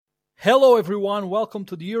Hello everyone, welcome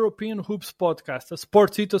to the European Hoops Podcast, a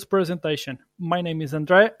Sportsitos presentation. My name is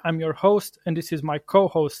André, I'm your host, and this is my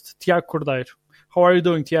co-host, Tiago Cordeiro. How are you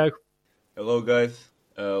doing, Tiago? Hello guys,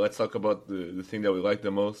 let's talk about the thing that we like the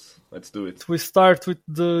most. Let's do it. We start with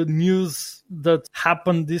the news that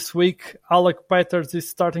happened this week. Alec Peters is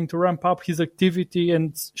starting to ramp up his activity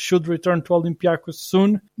and should return to Olympiacos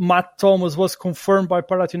soon. Matt Thomas was confirmed by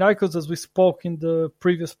Panathinaikos, as we spoke in the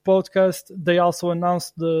previous podcast. They also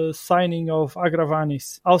announced the signing of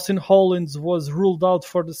Agravanis. Austin Hollins was ruled out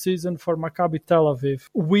for the season for Maccabi Tel Aviv.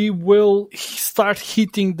 We will start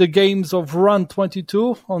hitting the games of Run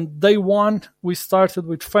 22. On day one, we started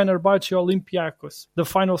with Fenerbahce Olympiacos. The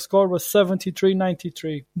final score was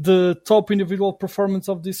 73-93. The top individual performance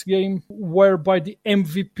of this game were by the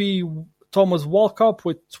MVP Thomas Walkup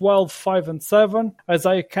with 12, 5, and 7.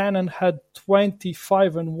 Isaiah Cannon had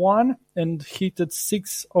 25 and 1 and hit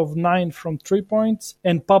 6 of 9 from 3 points.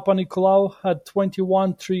 And Papa Nicolau had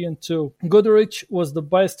 21, 3, and 2. Goodrich was the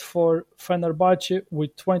best for Fenerbahce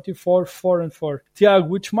with 24, 4, and 4. Tiago,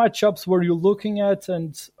 which matchups were you looking at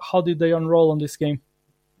and how did they unroll on this game?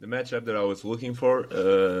 The matchup that I was looking for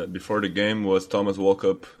before the game was Thomas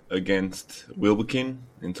Walkup against Wilbekin,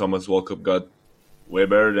 and Thomas Walkup got way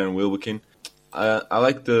better than Wilbekin. I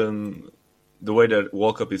like the way that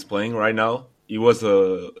Walkup is playing right now. He was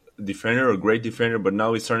a defender, a great defender, but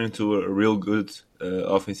now he's turning into a real good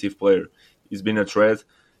offensive player. He's been a threat.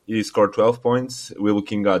 He scored 12 points.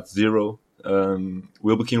 Wilbekin got 0.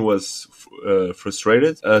 Wilbekin was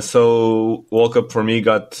frustrated, so Walkup for me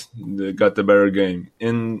got the better game.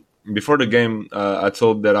 And before the game, I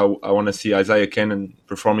told that I want to see Isaiah Cannon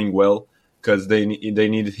performing well because they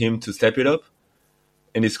needed him to step it up,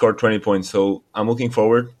 and he scored 20 points. So I'm looking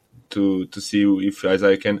forward to see if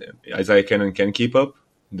Isaiah Cannon can keep up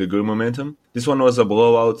the good momentum. This one was a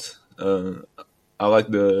blowout. I like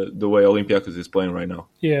the way Olympiacos is playing right now.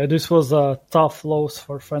 Yeah, this was a tough loss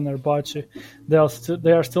for Fenerbahce.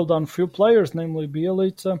 They are still down few players, namely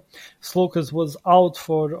Bjelica. Slukas was out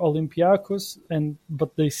for Olympiacos,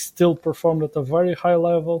 but they still performed at a very high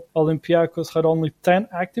level. Olympiacos had only 10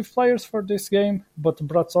 active players for this game, but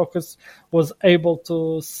Bratzokas was able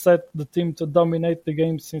to set the team to dominate the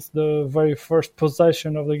game since the very first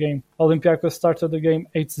possession of the game. Olympiacos started the game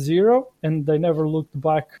 8-0, and they never looked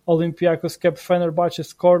back. Olympiacos kept Fenerbahce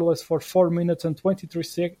scoreless for 4 minutes and 23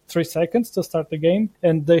 seconds to start the game,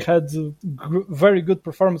 and they had very good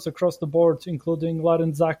performance across the board, including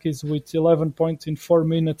Larenzakis with 11 points in 4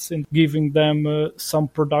 minutes and giving them some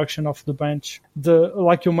production off the bench.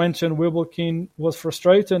 Like you mentioned, Wilbekin was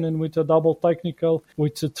frustrated, and with a double technical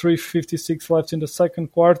with 3:56 left in the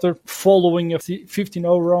second quarter, following a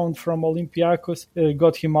 15-0 round from Olympiacos,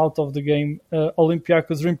 got him out of the game.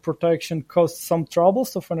 Olympiacos' rim protection caused some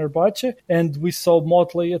troubles to Fenerbahce, and we saw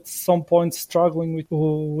Motley at some point struggling with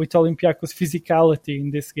Olympiacos' physicality in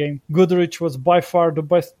this game. Goodrich was by far the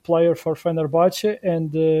best player for Fenerbahce,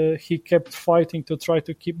 and he kept fighting to try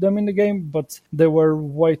to keep them in the game, but they were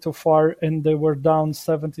way too far, and they were down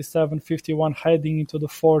 77-51 heading into the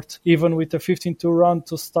fourth. Even with a 15-2 run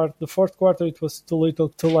to start the fourth quarter, it was too little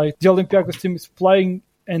too late. The Olympiacos team is playing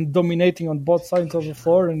and dominating on both sides of the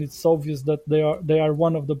floor, and it's obvious that they are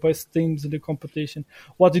one of the best teams in the competition.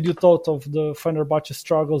 What did you thought of the Fenerbahce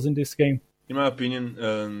struggles in this game? In my opinion,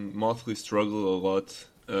 Motley struggled a lot.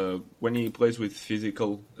 When he plays with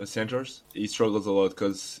physical centers, he struggles a lot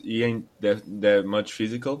because he ain't that much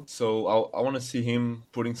physical. So I want to see him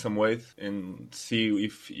putting some weight and see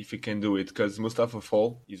if he can do it, because Mustafa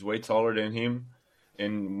Fall is way taller than him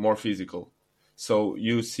and more physical. So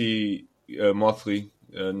you see Motley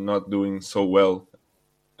not doing so well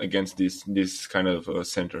against this kind of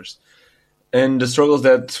centers. And the struggles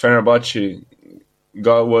that Fenerbahce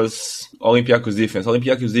got was Olympiacos' defense.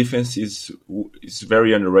 Olympiacos' defense is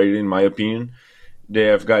very underrated in my opinion. They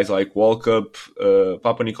have guys like Walkup.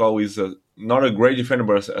 Papa Nicolau is not a great defender,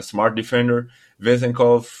 but a smart defender.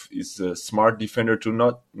 Vezenkov is a smart defender too,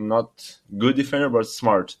 not good defender, but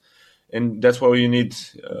smart. And that's what you need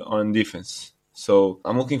on defense. So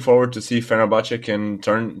I'm looking forward to see if Fenerbahce can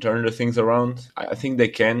turn the things around. I think they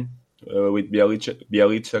can with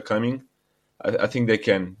Bjelica coming. I think they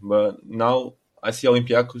can. But now I see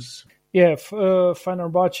Olympiacos Yeah,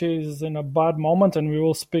 Fenerbahce is in a bad moment, and we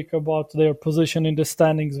will speak about their position in the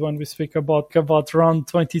standings when we speak about round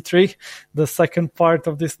 23, the second part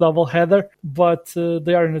of this double header. But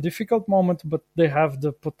they are in a difficult moment, but they have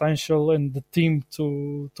the potential and the team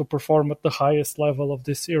to perform at the highest level of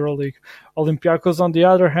this EuroLeague. Olympiacos, on the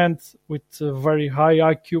other hand, with very high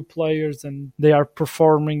IQ players, and they are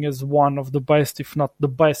performing as one of the best, if not the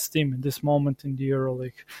best team in this moment in the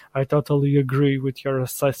EuroLeague. I totally agree with your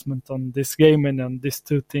assessment on this game and on these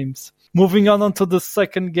two teams. Moving on to the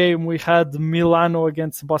second game, we had Milano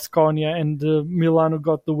against Baskonia, and Milano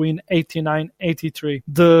got the win 89-83.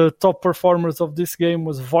 The top performers of this game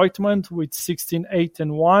was Voigtman with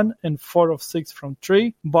 16-8-1 and 4 of 6 from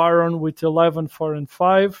 3, Baron with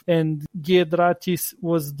 11-4-5, and Giedratis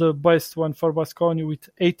was the best one for Baskonia with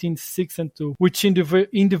 18-6-2. Which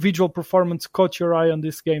individual performance caught your eye on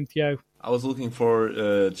this game, Thiago? I was looking for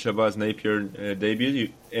Shabazz Napier debut,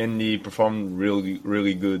 and he performed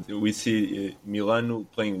really good. We see Milano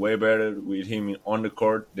playing way better with him on the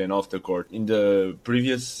court than off the court. In the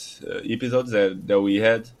previous episodes that we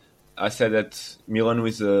had, I said that Milano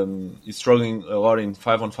is struggling a lot in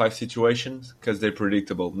 5-on-5 situations because they're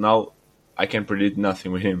predictable. Now I can predict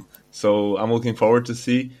nothing with him, so I'm looking forward to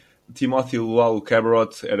see. Timothy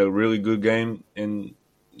Luau-Cabarrot had a really good game, and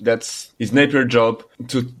that's his Napier job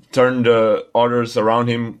to turn the others around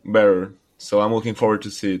him better. So I'm looking forward to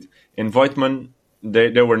see it. And Voigtman, they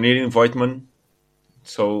were needing Voigtman,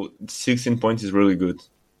 so 16 points is really good.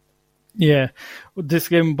 Yeah, this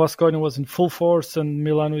game Baskonia was in full force, and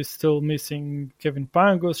Milano is still missing Kevin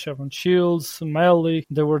Pangos, Chevron Shields, Melli.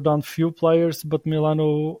 They were down few players, but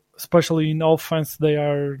Milano, especially in offense, they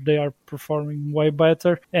are performing way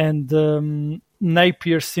better. And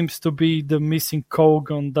Napier seems to be the missing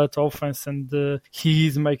cog on that offense, and he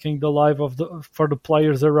is making the life for the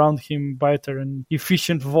players around him better. And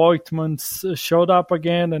efficient Voigtmans showed up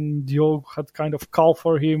again, and Diogo had kind of called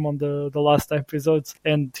for him on the last episodes,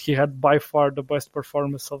 and he had by far the best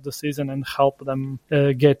performance of the season and helped them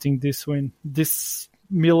getting this win. This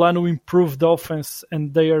Milano improved offense,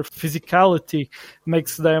 and their physicality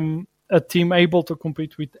makes them a team able to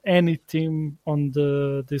compete with any team on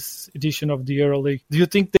this edition of the EuroLeague. Do you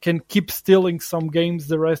think they can keep stealing some games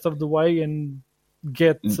the rest of the way and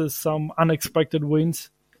get some unexpected wins?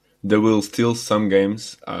 They will steal some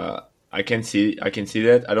games. I can see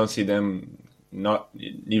that. I don't see them not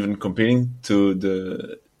even competing to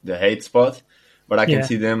the 8th spot, but I can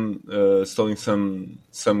see them stealing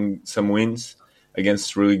some wins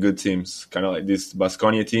against really good teams, kind of like this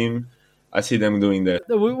Baskonia team. I see them doing that.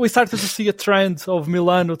 We started to see a trend of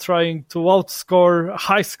Milano trying to outscore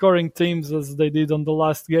high-scoring teams as they did on the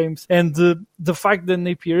last games. And the fact that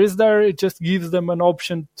Napier is there, it just gives them an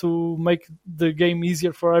option to make the game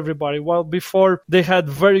easier for everybody. While before, they had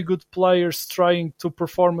very good players trying to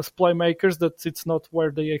perform as playmakers, that it's not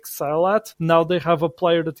where they excel at. Now they have a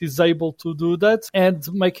player that is able to do that and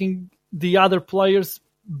making the other players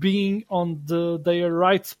being on their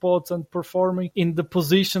right spots and performing in the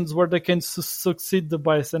positions where they can succeed the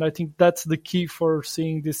best. And I think that's the key for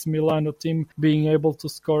seeing this Milano team being able to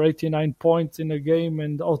score 89 points in a game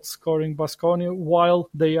and outscoring Baskonia, while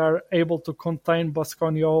they are able to contain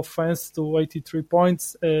Baskonia offense to 83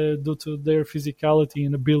 points due to their physicality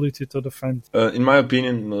and ability to defend. In my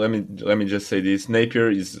opinion, let me just say this: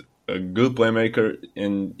 Napier is a good playmaker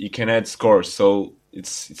and he can add scores. So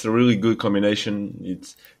it's a really good combination.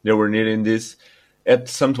 They were needing this. At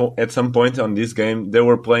some point on this game, they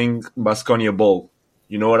were playing Baskonia ball.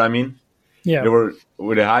 You know what I mean? Yeah. They were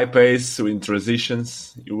with a high pace, in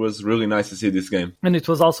transitions. It was really nice to see this game. And it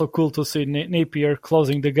was also cool to see Napier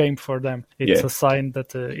closing the game for them. It's a sign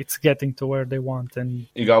that it's getting to where they want. And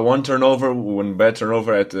he got one bad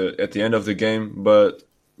turnover at the end of the game, but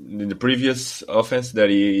in the previous offense that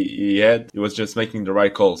he had, he was just making the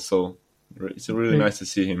right calls. So it's really nice to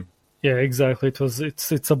see him. Yeah, exactly.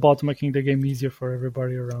 It's about making the game easier for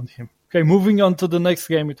everybody around him. Okay, moving on to the next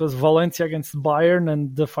game. It was Valencia against Bayern,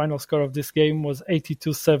 and the final score of this game was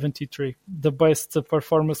 82-73. The best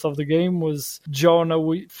performance of the game was Jonah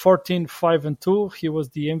with 14-5-2. He was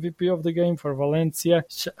the MVP of the game for Valencia.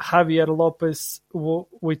 Javier Lopez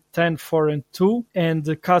with 10-4-2,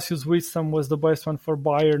 and Cassius Wisdom was the best one for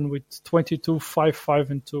Bayern with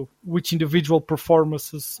 22-5-5-2. Which individual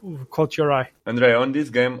performances caught your eye? Andre, on this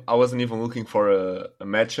game, I wasn't even looking for a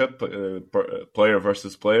matchup, player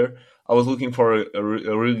versus player. I was looking for a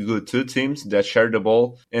really good two teams that shared the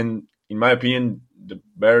ball, and in my opinion, the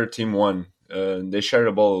better team won. They share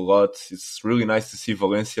the ball a lot. It's really nice to see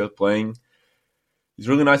Valencia playing. It's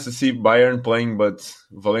really nice to see Bayern playing, but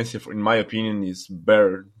Valencia, in my opinion, is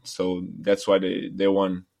better. So that's why they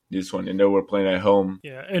won this one, and they were playing at home.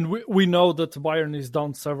 Yeah, and we know that Bayern is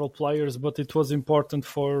down several players, but it was important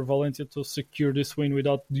for Valencia to secure this win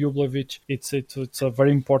without Dublevic. It's a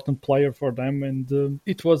very important player for them, and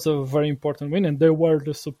it was a very important win, and they were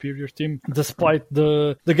the superior team. Despite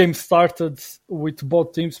the game started with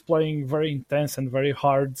both teams playing very intense and very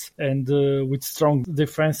hard, and with strong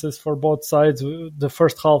defenses for both sides. The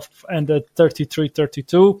first half ended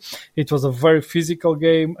 33-32. It was a very physical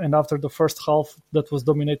game, and after the first half that was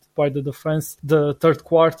dominated by the defense, the third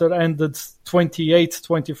quarter ended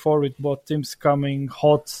 28-24 with both teams coming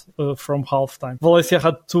hot from halftime. Valencia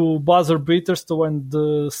had two buzzer beaters to end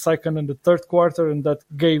the second and the third quarter, and that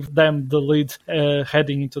gave them the lead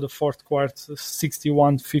heading into the fourth quarter,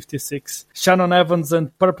 61-56. Shannon Evans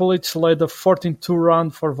and Perpelic led a 14-2 run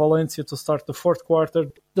for Valencia to start the fourth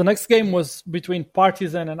quarter. The next game was between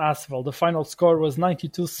Partizan and Asvel. The final score was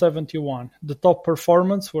 92-71. The top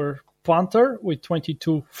performance were Panther with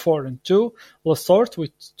 22-4-2, Lasort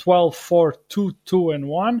with 12-4,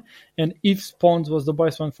 2-2-1, and Yves Pons was the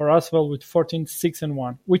best one for Asvel with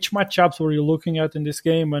 14-6-1. Which matchups were you looking at in this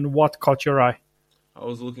game, and what caught your eye? I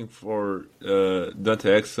was looking for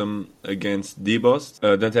Dante Exum against D-Boss.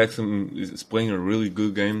 Dante Exum is playing a really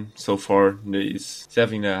good game so far. He's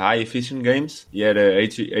having a high efficient games. He had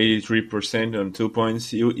 83% on 2 points.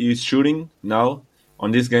 He's shooting now. On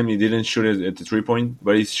this game, he didn't shoot it at the 3-point,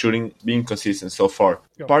 but he's shooting, being consistent so far.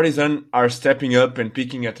 Yep. Partizan are stepping up and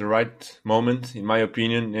peaking at the right moment, in my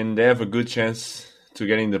opinion, and they have a good chance to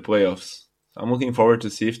get in the playoffs. I'm looking forward to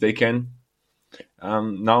see if they can.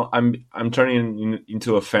 Now I'm turning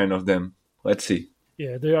into a fan of them. Let's see.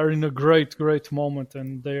 Yeah, they are in a great moment,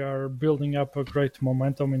 and they are building up a great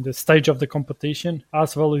momentum in the stage of the competition.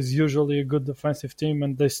 Asvel is usually a good defensive team,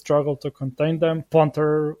 and they struggle to contain them.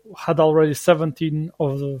 Panther had already 17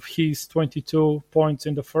 of his 22 points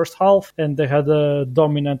in the first half, and they had a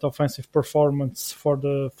dominant offensive performance for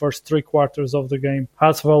the first three quarters of the game.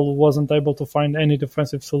 Asvel wasn't able to find any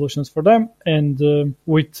defensive solutions for them, and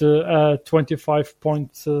with a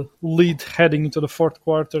 25-point lead heading into the fourth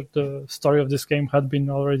quarter, the story of this game had been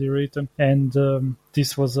already written, and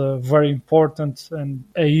this was a very important and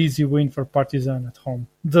a easy win for Partizan at home.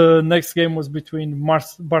 The next game was between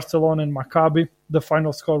Barcelona and Maccabi. The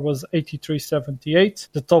final score was 83-78.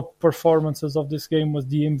 The top performances of this game was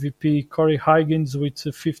the MVP Corey Higgins with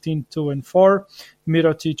 15-2-4,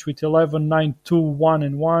 Mirotic with 11-9,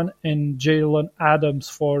 2-1-1, and Jalen Adams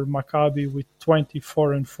for Maccabi with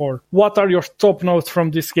 24-4. What are your top notes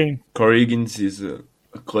from this game? Corey Higgins is a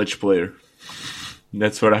clutch player.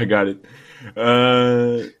 That's what I got it.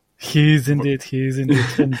 He is indeed.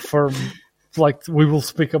 And for, we will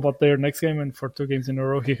speak about their next game, and for 2 games in a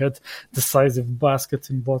row, he had decisive baskets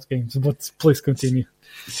in both games. But please continue.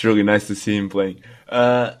 It's really nice to see him playing.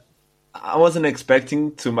 I wasn't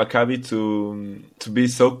expecting Maccabi to be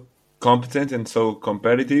so competent and so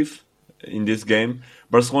competitive in this game.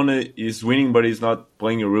 Barcelona is winning, but he's not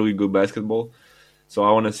playing a really good basketball. So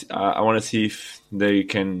I want to see if they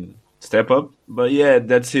can step up. But yeah,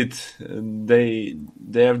 that's it. They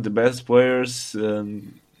have the best players.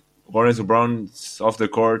 Lorenzo Brown's still off the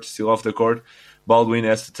court. Baldwin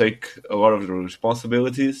has to take a lot of the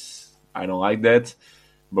responsibilities. I don't like that,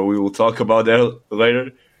 but we will talk about that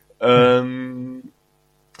later.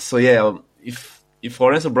 So yeah, if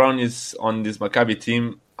Lorenzo Brown is on this Maccabi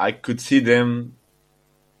team, I could see them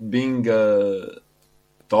being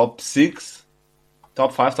top 5,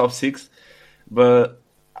 top 6, but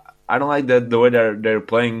I don't like that the way they're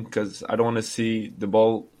playing, because I don't want to see the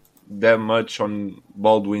ball that much on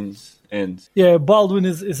Baldwin's end. Yeah, Baldwin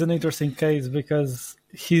is an interesting case because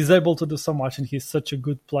he's able to do so much and he's such a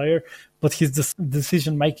good player, but his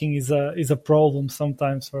decision making is a problem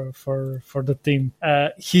sometimes for the team.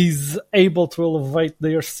 He's able to elevate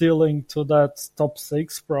their ceiling to that top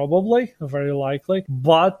 6, probably, very likely,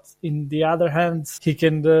 but in the other hand, he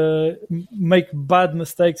can make bad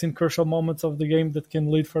mistakes in crucial moments of the game that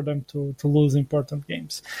can lead for them to lose important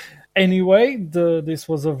games. Anyway, this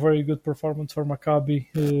was a very good performance for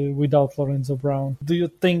Maccabi without Lorenzo Brown. Do you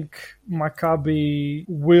think Maccabi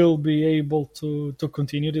will be able to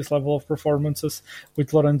continue this level of performances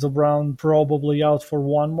with Lorenzo Brown probably out for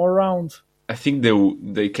one more round? I think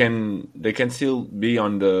they can still be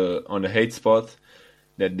on the hate spot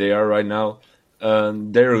that they are right now.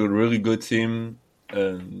 They're a really good team.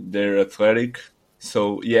 They're athletic.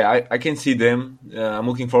 So yeah, I can see them. I'm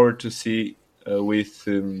looking forward to see with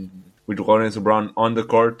Lorenzo Brown on the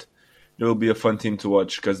court. It will be a fun team to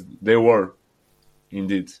watch, because they were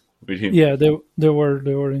indeed. with him. Yeah, they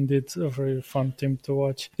were indeed a very fun team to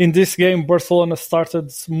watch. In this game, Barcelona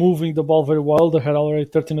started moving the ball very well. They had already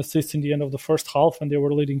 13 assists in the end of the first half, and they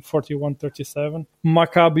were leading 41-37.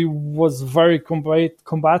 Maccabi was very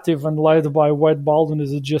combative and led by Wade Baldwin,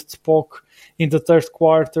 as I just spoke. In the third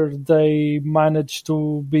quarter, they managed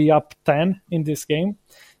to be up 10 in this game,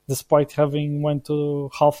 despite having went to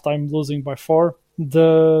halftime losing by 4.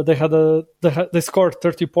 They scored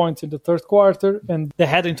 30 points in the third quarter, and they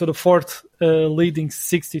head into the fourth leading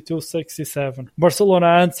 62-67. Barcelona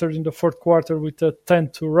answered in the fourth quarter with a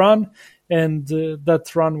 10-2 run, and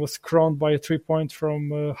that run was crowned by a 3-point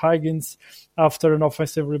from Higgins after an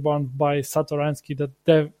offensive rebound by Satoransky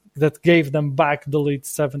that gave them back the lead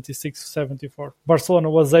 76-74. Barcelona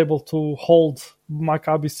was able to hold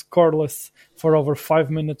Maccabi scoreless for over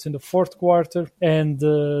 5 minutes in the fourth quarter, and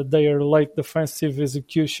their late defensive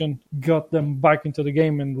execution got them back into the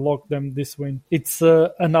game and locked them this win. It's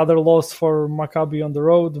another loss for Maccabi on the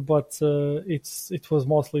road, but it was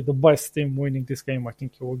mostly the best team winning this game. I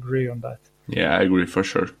think you'll agree on that. Yeah, I agree for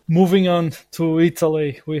sure. Moving on to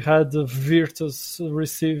Italy, we had Virtus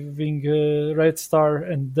receiving Red Star,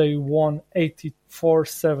 and they won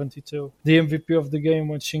 84-72. The MVP of the game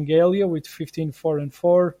was Shingelia with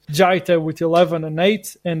 15-4-4, Jaite with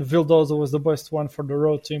 11-8, and Vildoza was the best one for the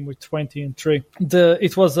road team with 20-3.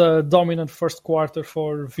 It was a dominant first quarter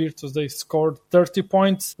for Virtus. They scored 30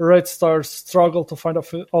 points. Red Stars struggled to find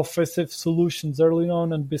offensive solutions early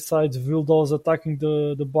on, and besides Vildoza attacking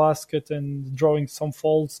the basket and drawing some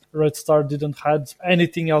fouls, Red Star didn't have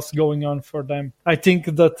anything else going on for them. I think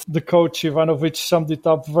that the coach Ivanovic summed it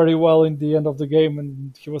up very well in the end of the game,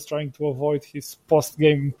 and he was trying to avoid his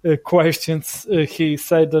post-game questions. He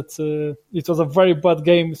said that it was a very bad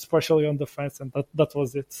game, especially on defense, and that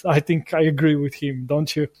was it. I think I agree with him,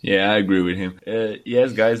 don't you? Yeah, I agree with him.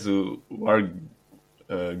 Yes, guys who are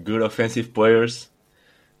good offensive players,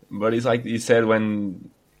 but it's like he said, when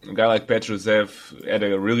a guy like Petrusev had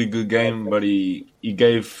a really good game, but he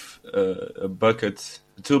gave a bucket,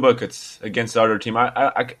 2 buckets against the other team.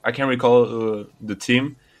 I can't recall the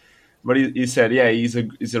team, but he said, yeah, he's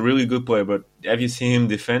a really good player, but have you seen him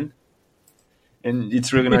defend? And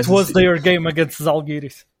it's really nice. It was their game against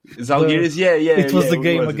Zalgiris. Zalgiris, yeah. It was the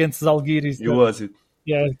game against Zalgiris. It was it.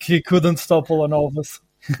 Yeah, he couldn't stop Ulanovas.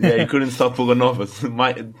 Yeah, he couldn't stop Ulanovas.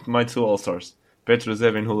 My 2 All-Stars,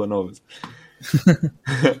 Petrusev and Ulanovas.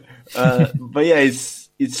 But yeah,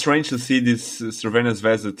 it's strange to see this Crvena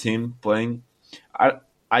Zvezda team playing.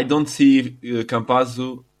 I don't see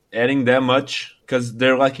Campazzo adding that much because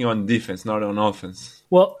they're lacking on defense, not on offense.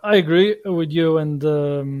 Well, I agree with you,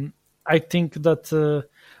 and I think that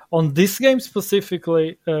on this game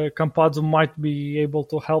specifically, Campazzo might be able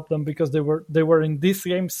to help them because they were in this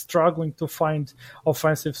game struggling to find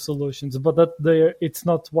offensive solutions, but it's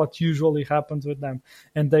not what usually happens with them,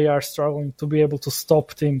 and they are struggling to be able to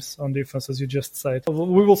stop teams on defense, as you just said.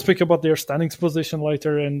 We will speak about their standings position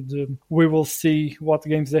later, and we will see what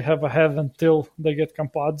games they have ahead until they get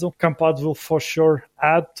Campazzo. Campazzo will for sure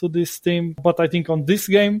add to this team, but I think on this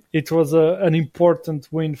game it was an important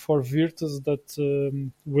win for Virtus that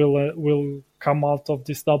will come out of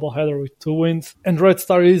this doubleheader with 2 wins. And Red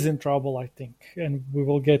Star is in trouble, I think, and we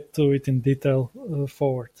will get to it in detail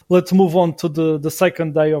forward. Let's move on to the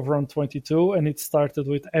second day of round 22, and it started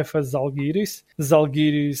with FS Zalgiris.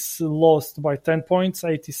 Zalgiris lost by 10 points,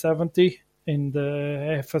 80-70. In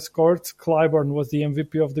the FS court, Clyburn was the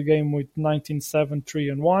MVP of the game with 19-7,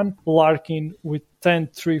 3-1. Larkin with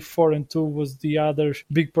 10-3, 4-2 was the other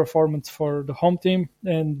big performance for the home team.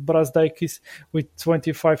 And Brazdeikis with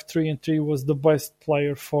 25-3-3 was the best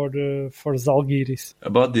player for Zalgiris.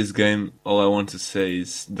 About this game, all I want to say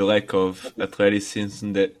is the lack of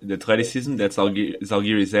athleticism that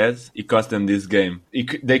Zalgiris has. It cost them this game.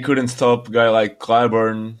 They couldn't stop a guy like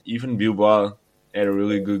Clyburn. Even Bilbao had a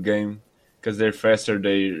really good game, because they're faster,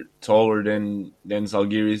 they're taller than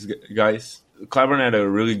Zalgiris guys. Clyburn had a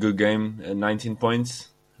really good game, 19 points,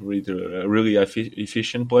 a really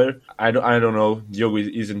efficient player. I don't know, Diogo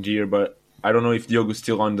isn't here, but I don't know if Diogo's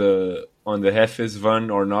still on the Hefes van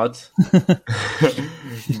or not.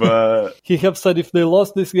 But he have said if they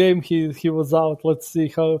lost this game, he was out. Let's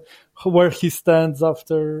see where he stands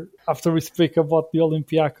after we speak about the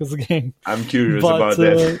Olympiacos game. I'm curious about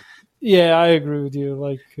that. Yeah, I agree with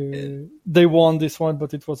you. They won this one,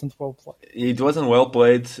 but it wasn't well played. It wasn't well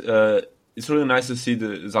played. It's really nice to see the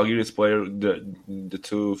Zalgiris player, the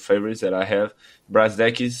 2 favorites that I have.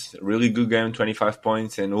 Brazdeikis, really good game, 25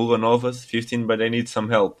 points, and Ulanovas, 15, but they need some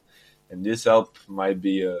help. And this help might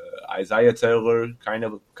be Isaiah Taylor kind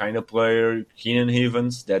of player, Keenan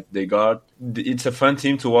Evans that they got. It's a fun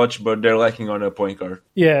team to watch, but they're lacking on a point guard.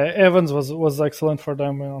 Yeah, Evans was excellent for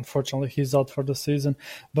them. Unfortunately, he's out for the season.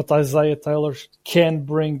 But Isaiah Taylor can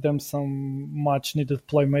bring them some much needed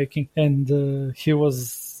playmaking, and he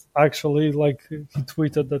was actually, like, he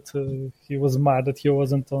tweeted that he was mad that he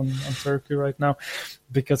wasn't on Turkey right now,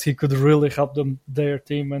 because he could really help their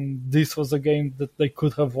team, and this was a game that they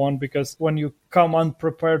could have won, because when you come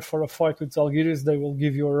unprepared for a fight with Zalgiris, they will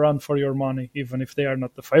give you a run for your money, even if they are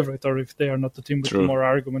not the favorite or if they are not the team with more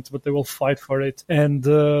arguments, but they will fight for it. And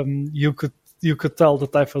you could tell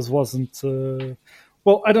that Efes wasn't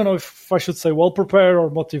well, I don't know if I should say well prepared or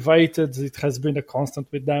motivated. It has been a constant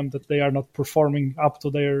with them that they are not performing up to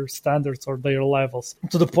their standards or their levels,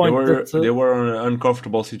 to the point that they were in an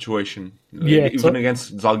uncomfortable situation, even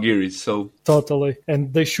against Zalgiris. So totally,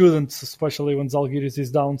 and they shouldn't, especially when Zalgiris is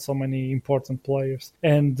down so many important players.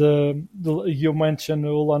 And you mentioned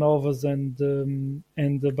Ulanovas and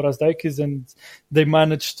Brazdeikis, and they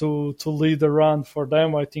managed to lead a run for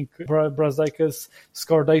them. I think Brazdeikis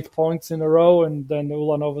scored 8 points in a row, and then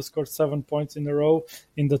Ulanova scored 7 points in a row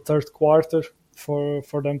in the third quarter for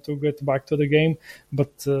them to get back to the game,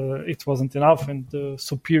 but it wasn't enough, and the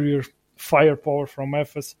superior firepower from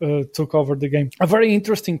Efes took over the game. A very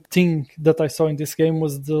interesting thing that I saw in this game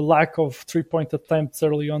was the lack of three-point attempts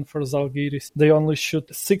early on for Zalgiris. They only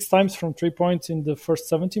shoot 6 times from 3 points in the first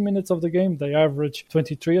 70 minutes of the game. They average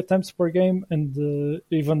 23 attempts per game, and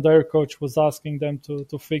even their coach was asking them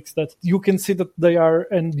to fix that. You can see that they are,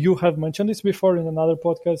 and you have mentioned this before in another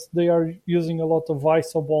podcast, they are using a lot of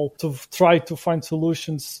ISO ball to try to find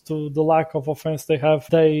solutions to the lack of offense they have.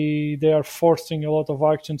 They are forcing a lot of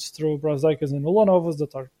actions through Brazdeikis and Ulanovas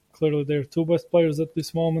that are clearly their 2 best players at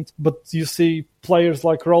this moment. But you see players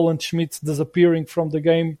like Roland Schmitz disappearing from the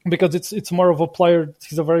game because it's more of a player.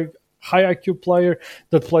 He's a very high IQ player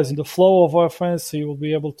that plays in the flow of offense. He will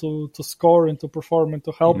be able to score and to perform and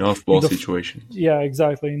to help in off-ball situations. Yeah,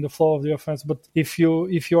 exactly, in the flow of the offense. But if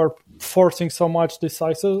you are forcing so much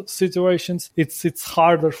decisive situations, it's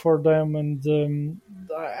harder for them. And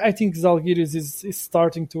I think Zalgiris is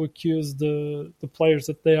starting to accuse the players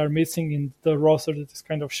that they are missing in the roster that is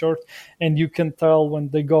kind of short. And you can tell when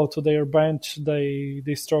they go to their bench,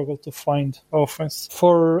 they struggle to find offense.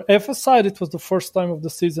 For Efes side, it was the first time of the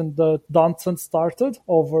season that Danson started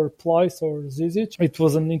over Pleiss or Zizic. It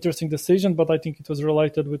was an interesting decision, but I think it was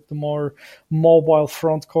related with the more mobile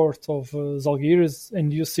front court of Zalgiris.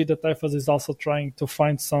 And you see that Efes is also trying to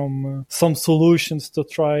find some solutions to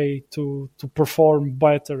try to perform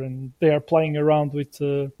better, and they are playing around with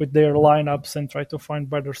their lineups and try to find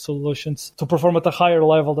better solutions to perform at a higher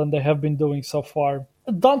level than they have been doing so far.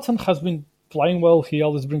 Danson has been playing well. He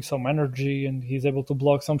always brings some energy and he's able to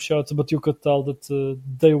block some shots, but you could tell that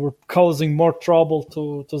they were causing more trouble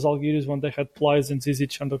to Zalgiris when they had Pleiss and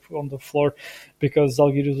Zizic on the floor, because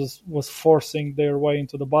Zalgiris was forcing their way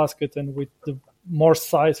into the basket, and with the more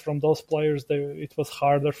size from those players, it was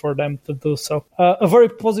harder for them to do so. A very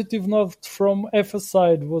positive note from Efes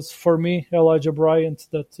side was, for me, Elijah Bryant,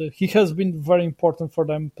 that he has been very important for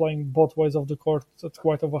them, playing both ways of the court at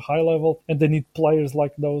quite of a high level, and they need players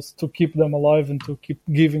like those to keep them alive and to keep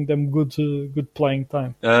giving them good playing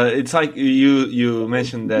time. It's like you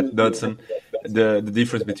mentioned that, Dodson, the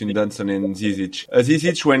difference between Dodson and Zizic.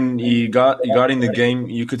 Zizic, when he got in the game,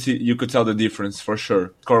 you could tell the difference for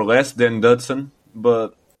sure. Score less than Dodson,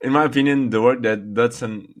 but in my opinion, the work that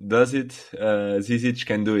Dodson does it, Zizic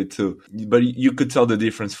can do it too. But you could tell the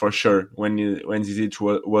difference for sure when Zizic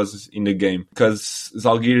was in the game, because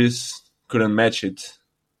Zalgiris couldn't match it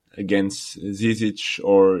against Zizic,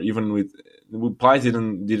 or even with Pleiss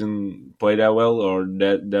didn't play that well or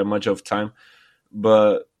that much of time,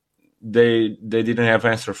 but they didn't have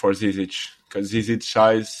answer for Zizic, because Zizic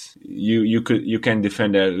size, you can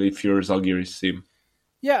defend that if you're Zalgiris team.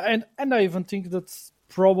 Yeah, and I even think that's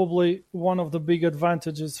probably one of the big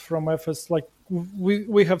advantages from Efes. Like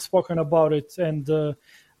we have spoken about it, and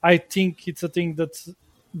I think it's a thing that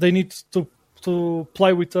they need to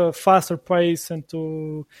play with a faster pace and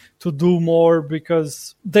to do more,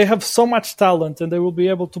 because they have so much talent and they will be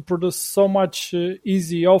able to produce so much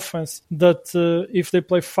easy offense that if they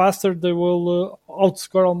play faster, they will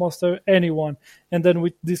outscore almost anyone. And then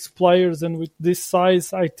with these players and with this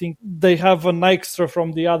size, I think they have an extra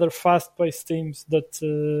from the other fast-paced teams that,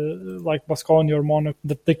 like Baskonia or Monaco,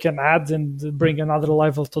 that they can add and bring another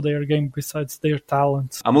level to their game besides their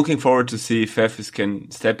talent. I'm looking forward to see if Efes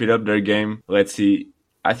can step it up their game. Let's see.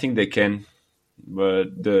 I think they can,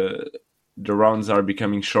 but the rounds are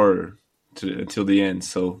becoming shorter until the end,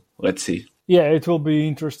 so let's see. Yeah, it will be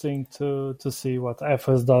interesting to see what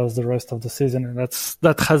FS does the rest of the season, and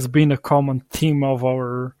that has been a common theme of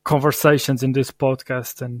our conversations in this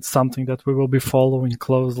podcast, and something that we will be following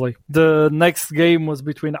closely. The next game was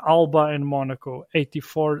between Alba and Monaco,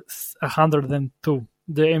 84-102.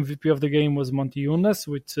 The MVP of the game was Monti Younes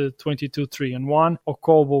with 22-3-1.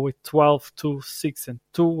 Okobo with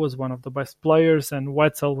 12-2-6-2 was one of the best players, and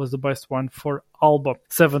Wetzel was the best one for Alba,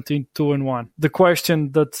 17-2-1. The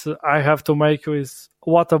question that I have to make is,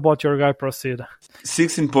 what about your guy Procida?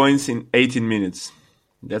 16 points in 18 minutes.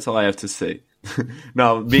 That's all I have to say.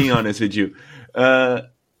 Now, being honest with you, I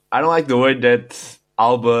don't like the way that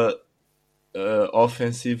Alba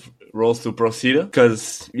offensive rolls to Procida,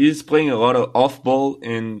 because he's playing a lot of off ball,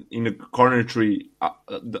 and in the corner tree,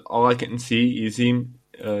 all I can see is him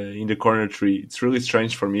in the corner tree. It's really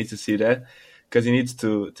strange for me to see that, because he needs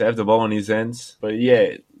to have the ball on his hands. But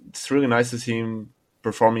yeah, it's really nice to see him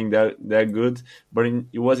performing that good, but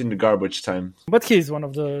it was in the garbage time. But he's one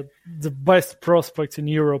of the best prospects in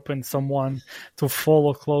Europe, and someone to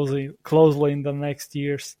follow closely in the next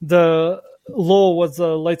years. The low was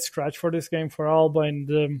a late scratch for this game for Alba,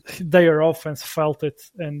 and their offense felt it.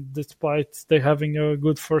 And despite they having a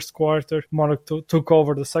good first quarter, Monaco took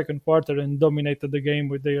over the second quarter and dominated the game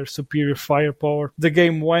with their superior firepower. The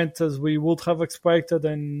game went as we would have expected,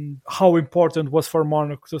 and how important was for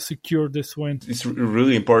Monaco to secure this win. It's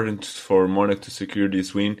really important for Monaco to secure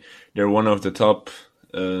this win. They're one of the top.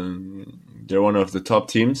 They're one of the top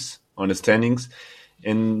teams on the standings,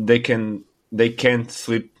 and they can't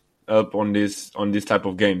slip up on this type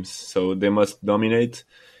of games. So they must dominate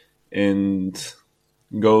and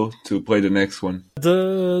go to play the next one.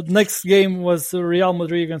 The next game was Real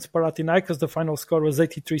Madrid against Panathinaikos. The final score was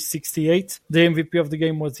 83-68. The MVP of the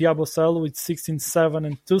game was Yabusel with 16-7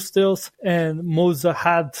 and 2 steals, and Musa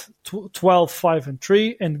had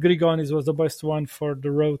 12-5-3, and Grigonis was the best one for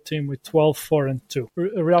the road team with 12-4 and 2.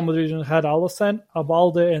 Real Madrid didn't had Alassane,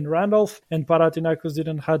 Abalde, and Randolph, and Panathinaikos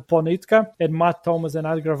didn't had Ponitka, and Matt Thomas and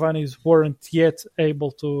Adgravanis weren't yet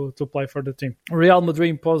able to play for the team. Real Madrid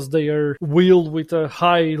imposed their will with a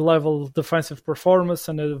high-level defensive performance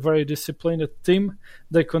and a very disciplined team.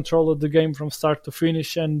 They controlled the game from start to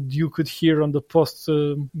finish, and you could hear on the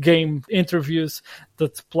post-game interviews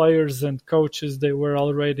that players and coaches, they were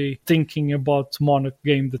already thinking about Monaco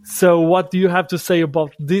game. So what do you have to say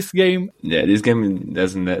about this game? Yeah, this game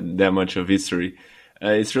doesn't have that much of history.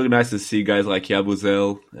 It's really nice to see guys like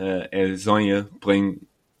Yabusel and Zonja playing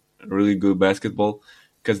really good basketball,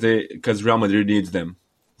 because Real Madrid needs them,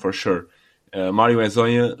 for sure. Mario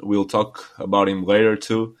Zonja, we'll talk about him later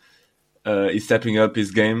too. He's stepping up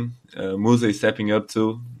his game. Musa is stepping up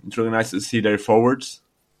too. It's really nice to see their forwards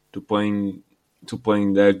to playing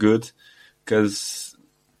that good, because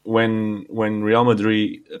when Real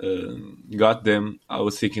Madrid got them, I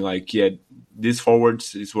was thinking like, yeah, these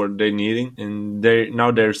forwards is what they're needing, and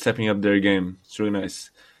they're stepping up their game. It's really nice.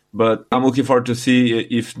 But I'm looking forward to see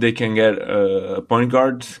if they can get a point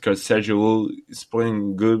guard, because Sergio Llull is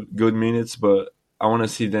playing good minutes, but I want to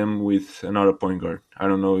see them with another point guard. I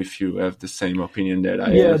don't know if you have the same opinion that I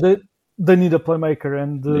have. Yeah, they need a playmaker,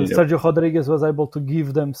 and Sergio Rodriguez was able to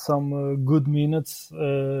give them some good minutes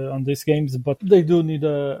on these games, but they do need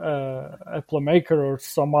a playmaker or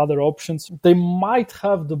some other options. They might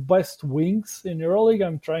have the best wings in Euroleague.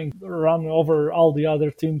 I'm trying to run over all the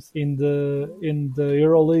other teams in the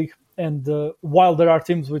Euroleague, and while there are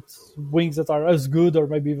teams with wings that are as good or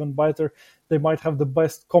maybe even better, they might have the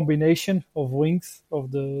best combination of wings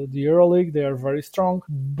of the Euroleague. They are very strong,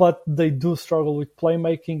 but they do struggle with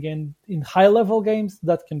playmaking, and in high-level games,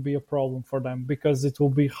 that can be a problem for them, because it will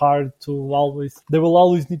be hard they will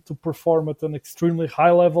always need to perform at an extremely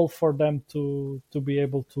high level for them to be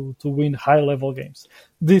able to win high-level games.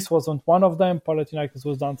 This wasn't one of them. Panathinaikos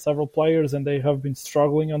was down several players, and they have been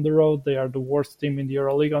struggling on the road. They are the worst team in the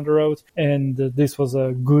Euroleague on the road, and this was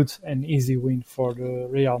a good and easy win for the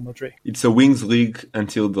Real Madrid. It's a wings league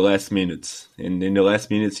until the last minutes, and in the last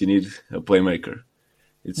minutes you need a playmaker.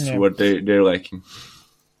 It's what they're lacking.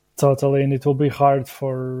 Totally, and it will be hard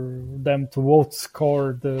for them to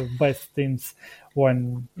outscore the best teams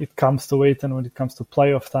when it comes to it, and when it comes to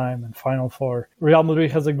playoff time and Final Four. Real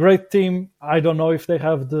Madrid has a great team. I don't know if they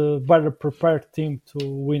have the better prepared team to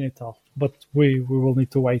win it all, but we will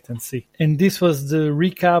need to wait and see. And this was the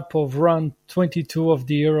recap of round 22 of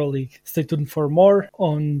the Euroleague. Stay tuned for more.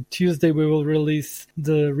 On Tuesday, we will release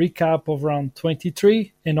the recap of round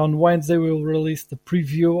 23, and on Wednesday, we will release the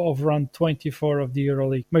preview of round 24 of the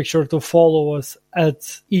Euroleague. Make sure to follow us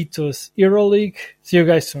at Ethos Euroleague. See you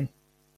guys soon.